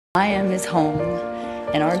I am his home,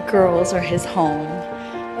 and our girls are his home.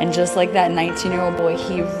 And just like that 19-year-old boy,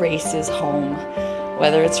 he races home.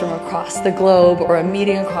 Whether it's from across the globe or a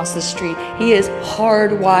meeting across the street, he is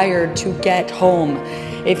hardwired to get home.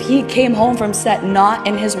 If he came home from set not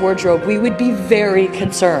in his wardrobe, we would be very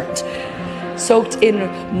concerned. Soaked in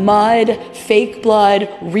mud, fake blood,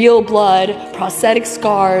 real blood, prosthetic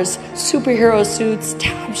scars, superhero suits,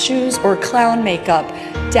 tap shoes, or clown makeup,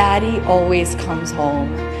 Daddy always comes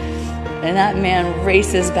home. And that man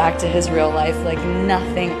races back to his real life like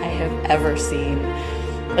nothing I have ever seen.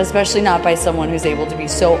 Especially not by someone who's able to be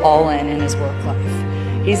so all in his work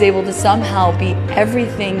life. He's able to somehow be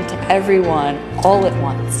everything to everyone all at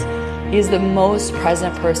once. He is the most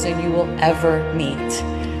present person you will ever meet.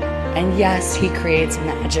 And yes, he creates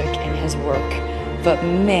magic in his work, but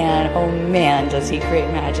man, oh man, does he create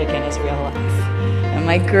magic in his real life. And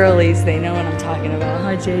my girlies, they know what I'm talking about,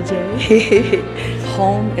 huh, JJ?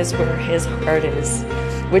 Home is where his heart is,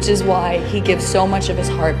 which is why he gives so much of his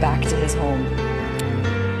heart back to his home.